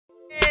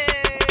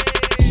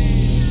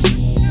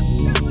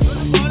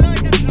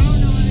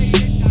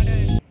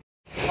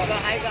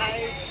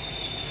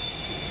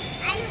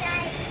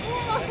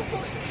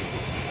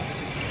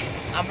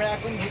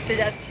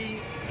ঘুরতে যাচ্ছি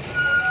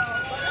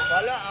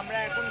বলো। আমরা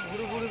এখন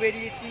ঘুরু ঘুরু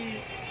বেরিয়েছি,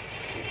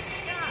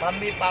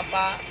 মাম্মি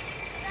পাপা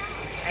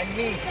এন্ড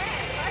মি।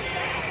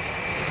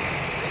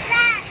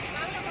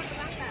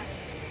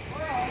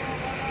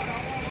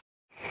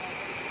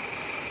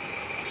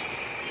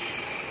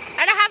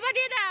 আরে হাবা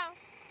দিয়ে দাও।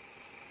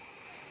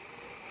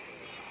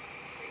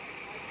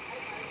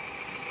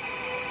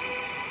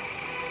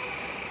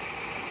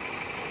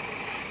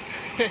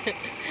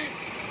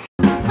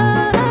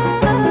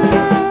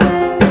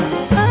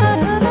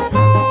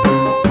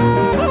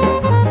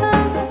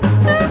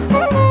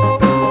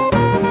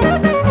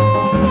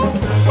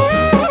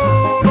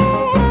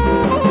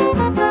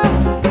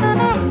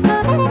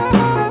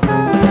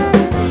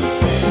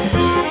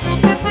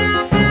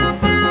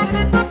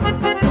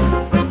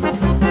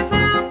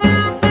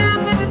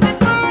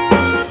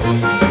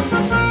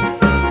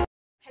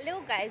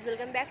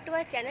 Welcome back to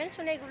our channel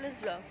Sonai গুবলুস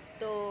blog.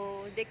 তো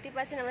দেখতে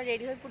পাচ্ছেন আমরা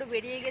রেডি হয়ে পুরো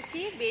বেরিয়ে গেছি।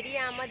 বেরিয়ে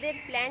আমাদের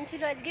প্ল্যান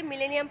ছিল আজকে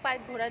মিলেনিয়াম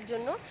পার্ক ঘোরার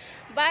জন্য,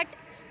 বাট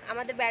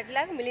আমাদের ব্যাড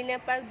লাক,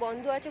 মিলেনিয়াম পার্ক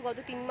বন্ধ আছে গত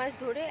 3 মাস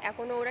ধরে।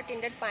 এখনও ওরা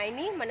টেন্ডার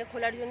পায়নি, মানে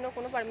খোলার জন্য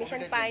কোনো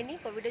পারমিশন পায়নি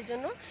কোভিডের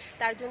জন্য,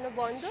 তার জন্য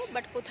বন্ধ।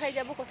 বাট কোথায়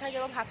যাব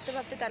ভাবতে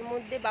ভাবতে তার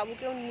মধ্যে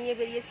বাবুকেও নিয়ে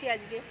বেরিয়েছি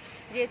আজকে,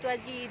 যেহেতু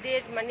আজকে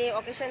ঈদের মানে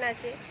অকেশন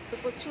আছে, তো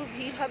প্রচুর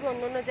ভিড় হবে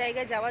অন্য অন্য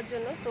জায়গায় যাওয়ার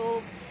জন্য। তো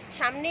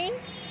সামনেই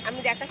আমি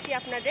দেখাচ্ছি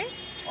আপনাদের,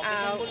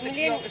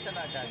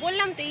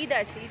 বললাম তো ঈদ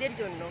আছে, ঈদের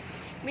জন্য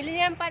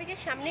মিলেনিয়াম পার্কের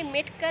সামনে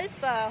মেডকালফ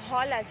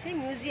হল আছে,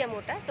 মিউজিয়াম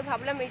ওটা। তো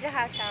ভাবলাম এটা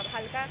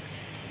হালকা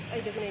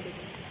এই দেখুন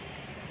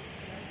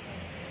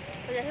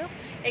তো যাই হোক,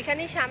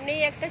 এখানেই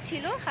সামনেই একটা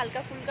ছিল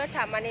হালকা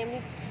ফুলকা, মানে এমনি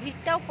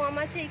ভিড়টাও কম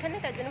আছে এখানে,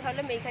 তার জন্য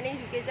ভাবলাম এইখানেই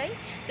ঢুকে যাই।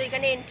 তো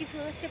এখানে এন্ট্রি ফি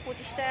হচ্ছে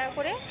 25 টাকা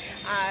করে।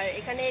 আর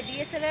এখানে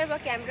ডিএসএলআর বা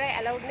ক্যামেরা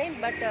অ্যালাউড নেই,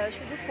 বাট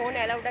শুধু ফোন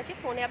অ্যালাউড আছে।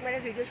 ফোনে আপনারা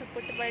ভিডিও শ্যুট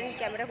করতে পারেন,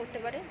 ক্যামেরা করতে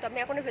পারেন। তো আমি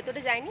এখনও ভেতরে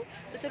যাইনি,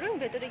 তো চলুন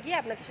ভেতরে গিয়ে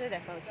আপনাদের সাথে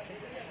দেখা হচ্ছে।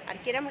 আর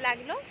কিরম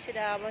লাগলো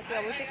সেটা আমাকে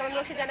অবশ্যই কমেন্ট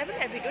বক্সে জানাবেন,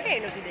 আর ভিডিওটা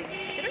এন অবধি দেখবেন।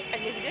 চলুন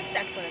আজকে ভিডিও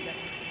স্টার্ট করা যাক।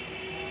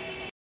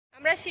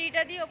 আমরা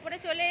সিঁড়িটা দিয়ে ওপরে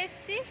চলে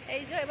এসেছি,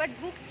 এই যে এবার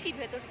ঢুকছি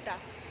ভেতরটা।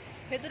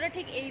 ভেতরে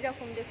ঠিক এই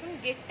রকম, দেখুন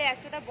গেটটা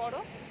এতটা বড়।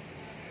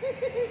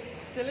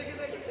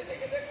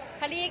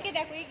 খালি একে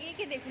দেখো,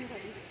 একে দেখুন,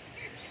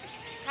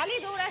 খালি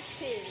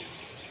দৌড়াচ্ছে।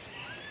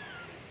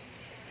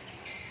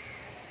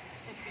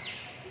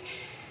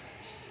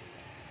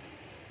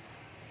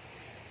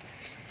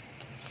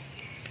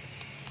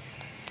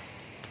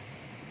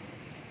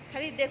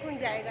 খালি দেখুন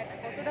জায়গাটা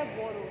কতটা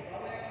বড়,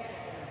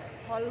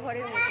 হল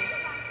ঘরের মতো।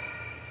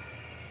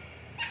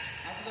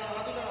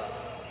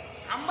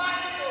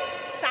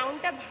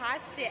 সাউন্ডটা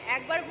ভাসছে,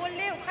 একবার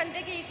বললে ওখান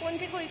থেকে এই কোণ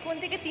থেকে ওই কোণ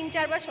থেকে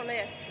 3-4 বার শোনা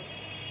যাচ্ছে।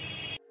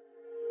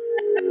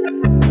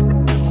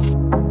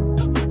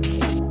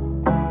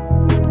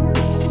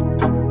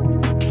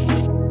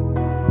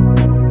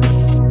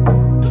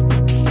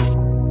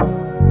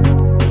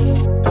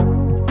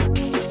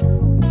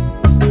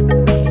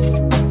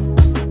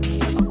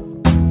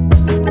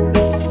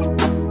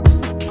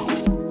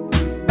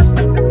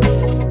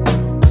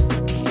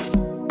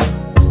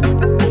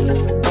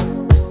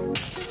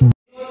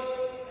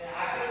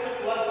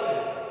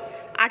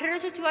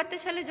 1874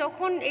 সালে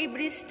যখন এই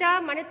ব্রিজটা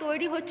মানে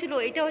তৈরি হচ্ছিল,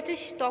 এটা হচ্ছে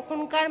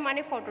তখনকার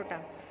মানে ফটোটা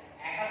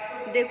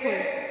দেখুন,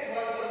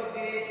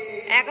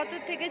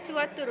 71 থেকে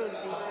 74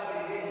 অবধি।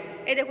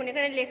 এই দেখুন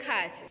এখানে লেখা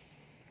আছে,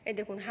 এই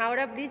দেখুন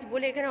হাওড়া ব্রিজ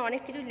বলে এখানে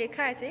অনেক কিছু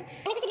লেখা আছে।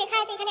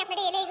 এখানে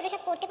আপনারা এলে এগুলো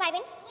সব করতে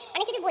পারবেন,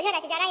 অনেক কিছু বোঝার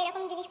আছে। যারা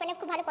এরকম জিনিস মানে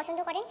খুব ভালো পছন্দ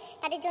করেন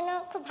তাদের জন্য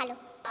খুব ভালো।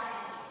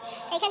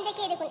 এখান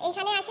থেকে দেখুন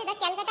এখানে আছে দ্য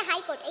ক্যালকাটা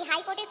হাইকোর্ট, এই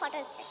হাইকোর্টের ফটো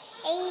হচ্ছে,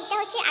 এইটা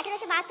হচ্ছে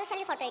 1872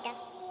 সালের ফটো এটা।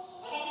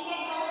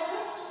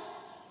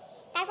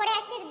 তারপরে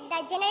আসছে the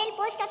general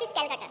post office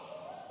Calcutta,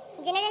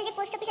 general যে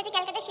পোস্ট অফিস আছে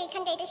ক্যালকাটা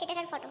সেইখানটা, এটা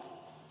সেটার ফটো।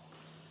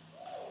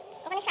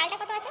 ওখানে সালটা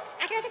কত আছে,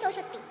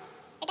 1864,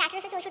 এটা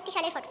 1864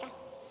 সালের ফটোটা।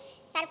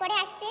 তারপরে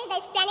আসছে দ্য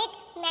স্প্ল্যানেড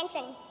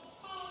ম্যানশন,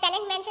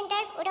 স্প্ল্যানেড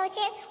ম্যানশনটার ওটা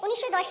হচ্ছে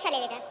 1910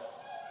 সালের, এটা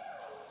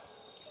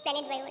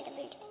স্প্ল্যানেড বাই ওয়াটার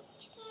বিল্ড।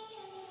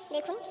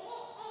 দেখুন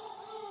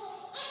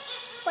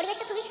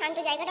পরিবেশটা খুবই শান্ত,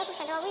 জায়গাটা খুব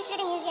শান্ত, অবভিয়াসলি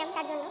এটা মিউজিয়াম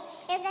তার জন্য।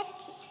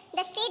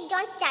 দ্য স্টেট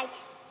জনস চার্চ,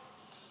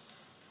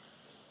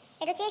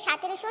 এটা হচ্ছে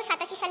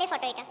 1787 সালের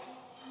ফটো এটা।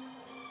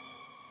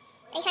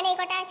 এখানে এই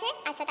কটা আছে।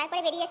 আচ্ছা তারপরে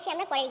বেরিয়ে যাচ্ছি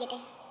আমরা পরের গেটে।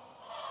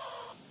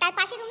 তার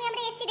পাশের রুমে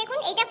আমরা এসেছি, দেখুন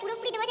এইটা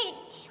পুরোপুরি দেওয়া আছে,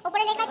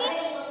 ওপরে লেখা আছে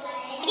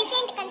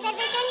রিসেন্ট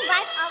কনজারভেশন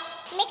ওয়ার্ক অফ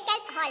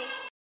মেডকালফ হল,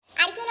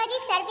 archaeology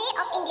survey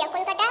of India,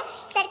 Kolkata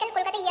circle,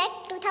 Kolkata year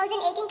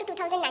 2018 to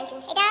 2019।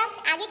 এটা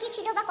আগে কি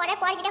ছিল বা করার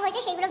পর যেটা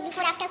হয়েছে সেগুলো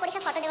বিফোর আফটার করে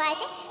সব ফটো দেওয়া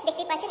আছে,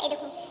 দেখতেই পাচ্ছেন। এই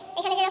দেখুন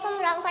এখানে যেরকম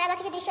রং করা বা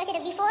কিছু দৃশ্য আছে,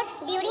 এটা before,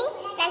 during,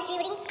 plus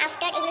during,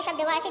 after, এগুলো সব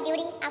দেওয়া আছে,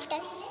 ডিউরিং,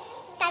 আফটার।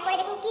 তারপরে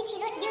দেখুন কি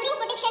ছিল, ডিউরিং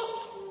প্রোটেকশন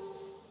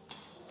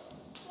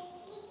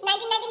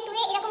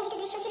 1992 এরকম কিছু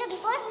দৃশ্য ছিল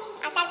বিফোর,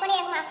 আর তারপরে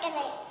এরকম আফটার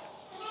হয়,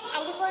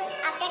 আর বিফোর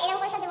আফটার এরকম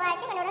করে সব দেওয়া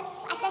আছে, মানে ওরা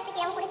আস্তে আস্তে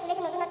কিরকম করে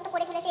তুলেছে, নতুনত্ব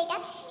করে তুলেছে এটা,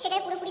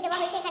 সেটার পুরোপুরি দেওয়া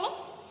হয়েছে এখানে।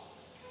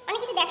 অনেক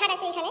কিছু দেখার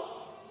আছে এখানে।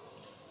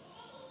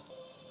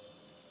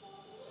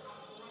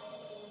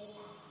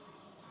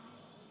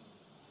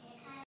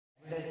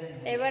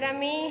 এবার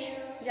আমি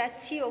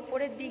যাচ্ছি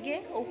ওপরের দিকে।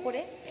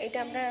 ওপরে এটা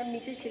আমরা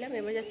নিচে ছিলাম,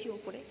 এবার যাচ্ছি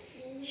ওপরে।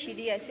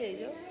 সিঁড়ি আছে, এই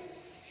যে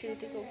সিঁড়ি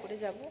থেকে উপরে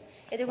যাবো।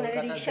 এই দেখুন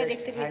একটা রিক্সা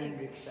দেখতে পেয়েছি,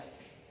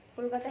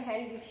 কলকাতা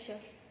হ্যান্ড রিক্সা।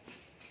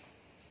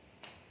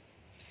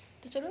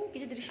 তো চলুন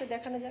কিছু দৃশ্য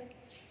দেখানো যাক।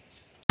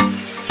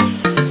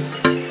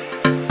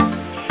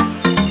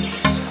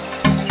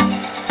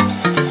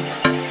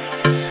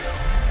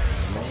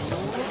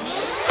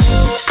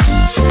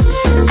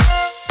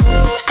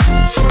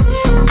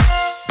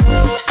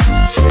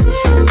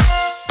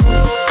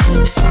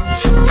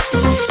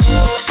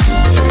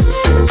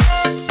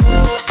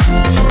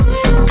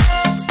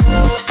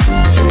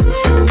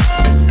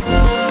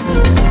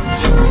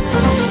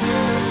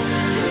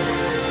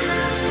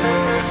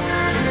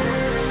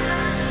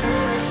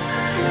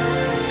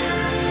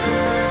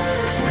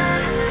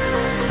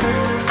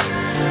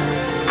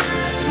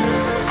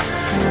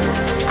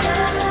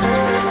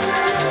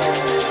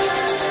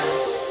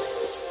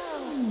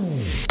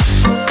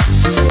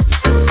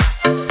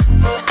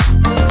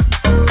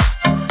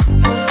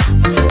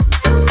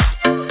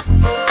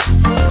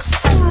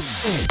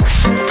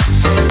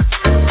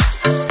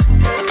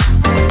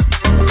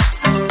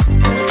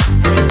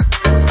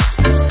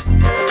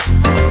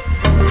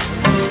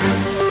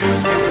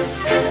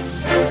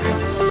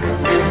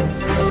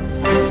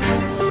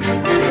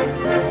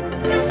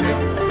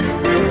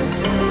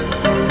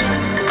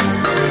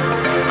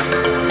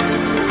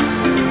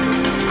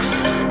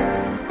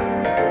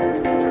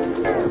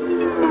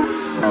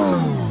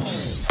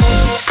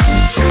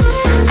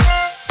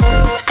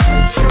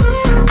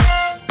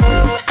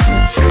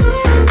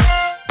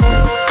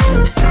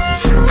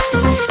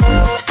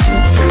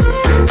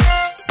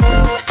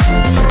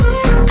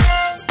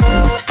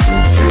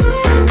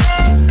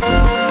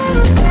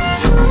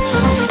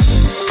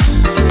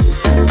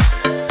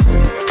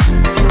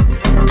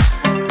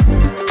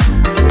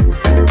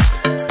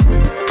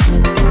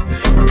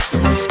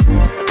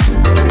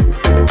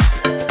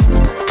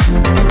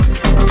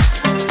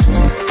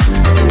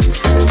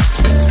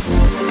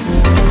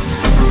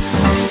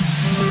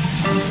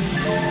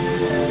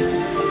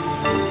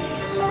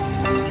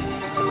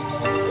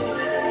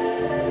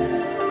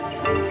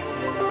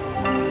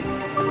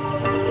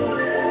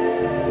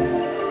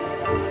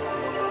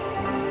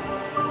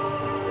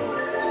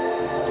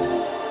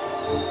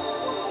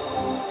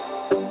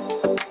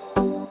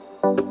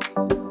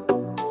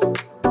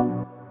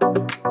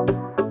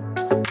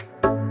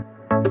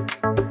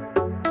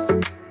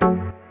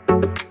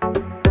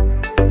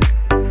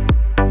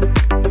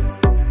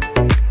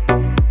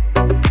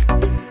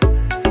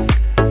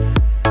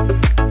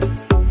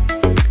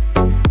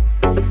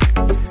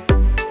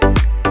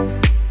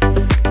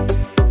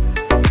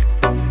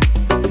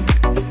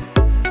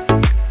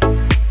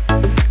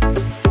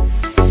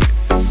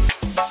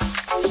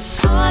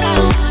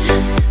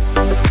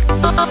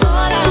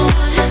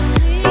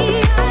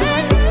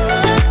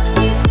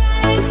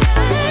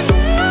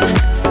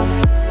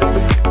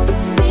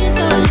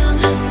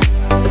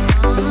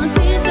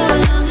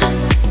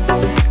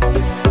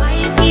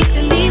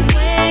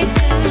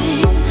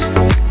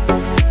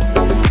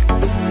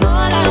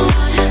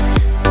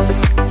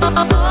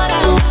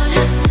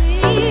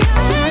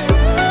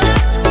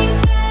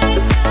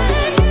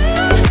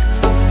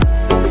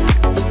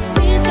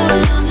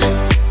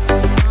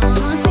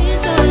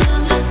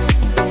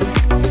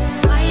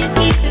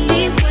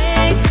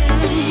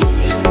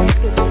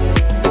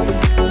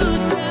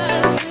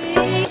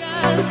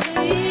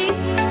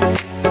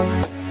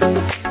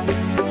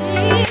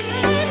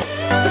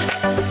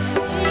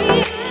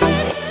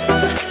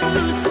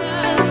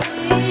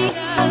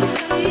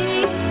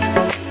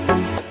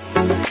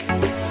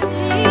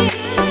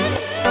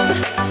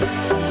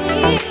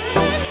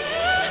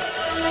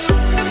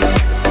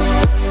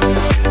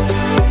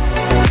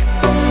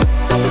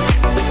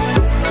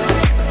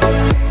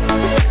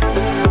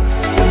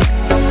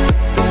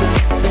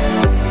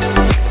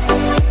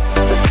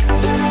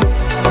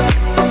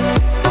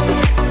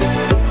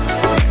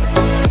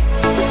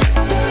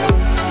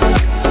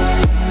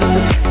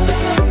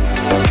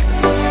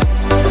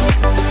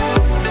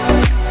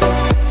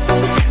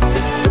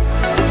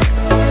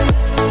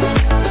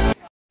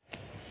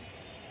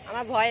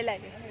 ভয়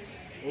লাগে।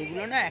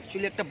 এইগুলো না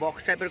অ্যাকচুয়ালি একটা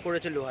বক্স টাইপের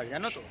করেছে লোহার,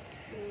 জানো তো,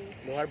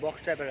 লোহার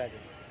বক্স টাইপের আছে।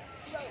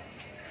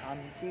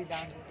 শান্তি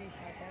দান্তি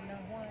সাজানো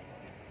হয়,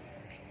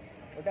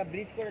 ওটা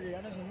ব্রিজ করেছে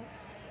জানো তুমি,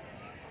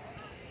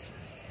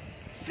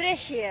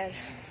 ফ্রেশ এয়ার।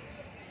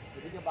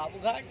 এদিকে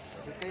বাবুঘাট,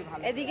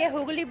 এদিকে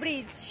হুগলি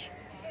ব্রিজ,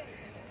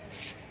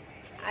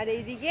 আর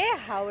এইদিকে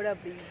হাওড়া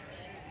ব্রিজ।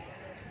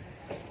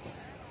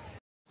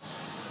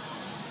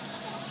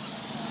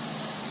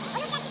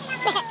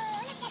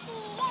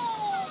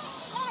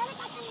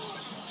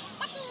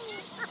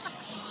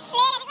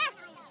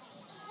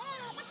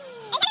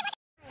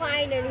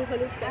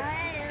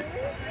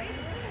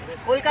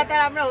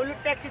 কলকাতার আমরা হলুদ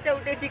ট্যাক্সিতে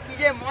উঠেছি, কি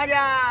যে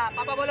মজা।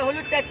 পাপা বলে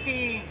হলুদ ট্যাক্সি,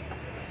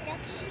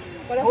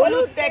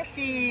 হলুদ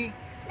ট্যাক্সি,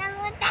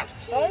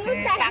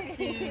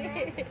 टैक्सी।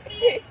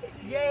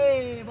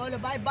 ये बोलो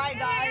बाय बाय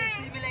गाइस,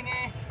 फिर मिलेंगे।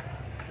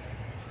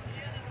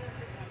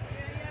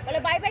 बोलो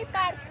बाय बाय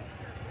पार्क।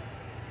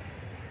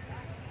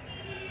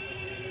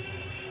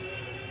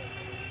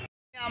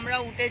 আমরা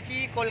উঠেছি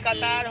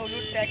কলকাতার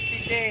হলুদ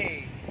ট্যাক্সিতে।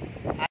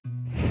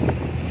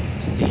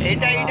 Seen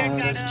a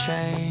lot of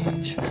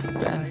change,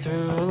 been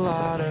through a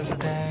lot of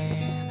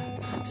pain.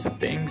 Some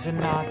things are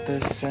not the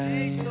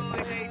same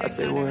as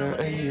they were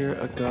a year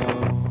ago,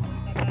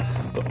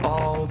 but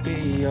all will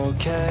be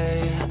okay.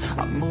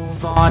 I move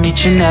on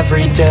each and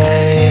every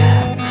day.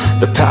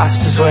 The past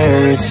is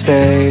where it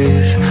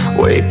stays,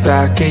 way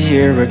back a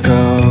year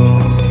ago.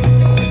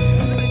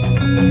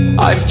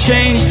 I've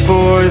changed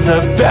for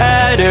the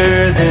better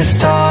this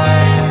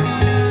time.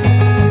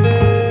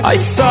 I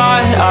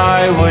thought I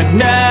would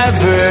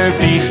never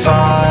be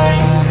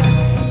fine.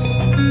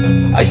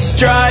 I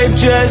strive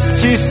just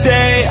to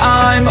say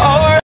I'm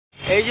alright.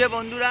 এই যে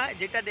বন্ধুরা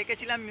যেটা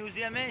দেখেছিলাম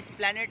মিউজিয়ামে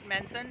planet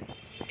mansion,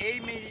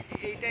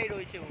 এইটাই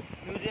রয়েছে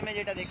মিউজিয়ামে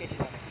যেটা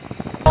দেখেছিলাম।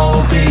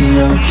 I'll be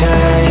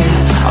okay.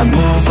 I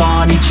move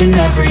on each and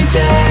every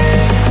day.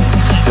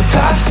 The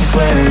past is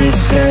where it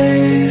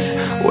stays,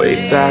 way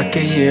back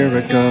a year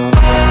ago.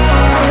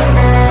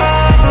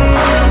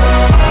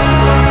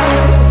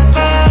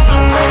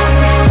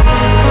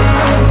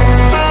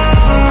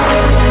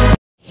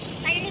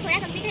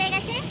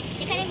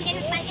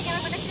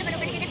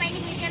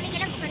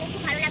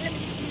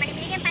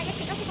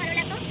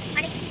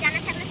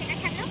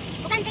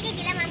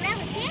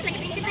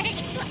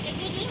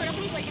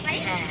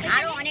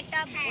 আরও অনেকটা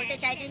বলতে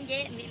চাইছেন যে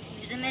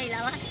মিউজিয়ামের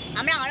ইলাওয়া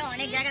আমরা আরও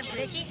অনেক জায়গায়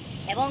ঘুরেছি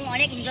এবং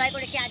অনেক এনজয়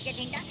করেছি আজকের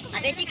দিনটা। আর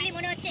বেসিক্যালি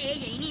মনে হচ্ছে এই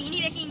যে ইনি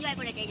বেশি এনজয়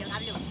করেছে, এই যে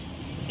ভাবলো,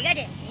 ঠিক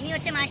আছে, ইনি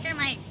হচ্ছে মাস্টার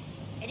মাইন্ড।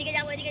 এদিকে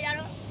যাবো ওইদিকে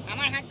যাবো,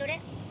 আমার হাত ধরে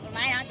ওর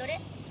মায়ের হাত ধরে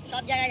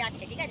সব জায়গায়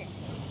যাচ্ছে, ঠিক আছে।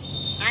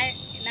 আর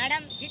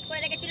ম্যাডাম জিদ করে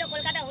রেখেছিল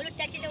কলকাতা হলুদ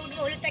ট্যাক্সিতে উঠবো,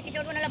 হলুদ ট্যাক্সিতে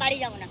উঠবো, নাহলে বাড়ি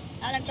যাবো না।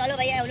 ভাবলাম চলো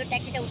ভাইয়া হলুদ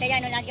ট্যাক্সিতে উঠে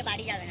যায়, নাহলে আজকে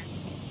বাড়ি যাবে না।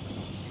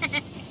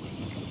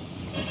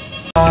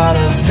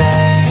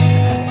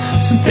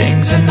 Some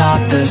things are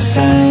not the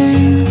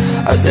same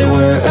as they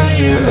were a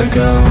year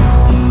ago,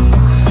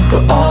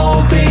 but all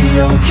will be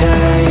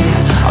okay.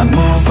 I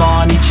move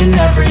on each and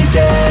every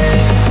day.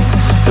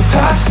 The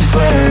past is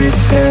where it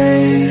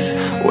stays,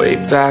 way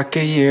back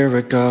a year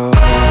ago.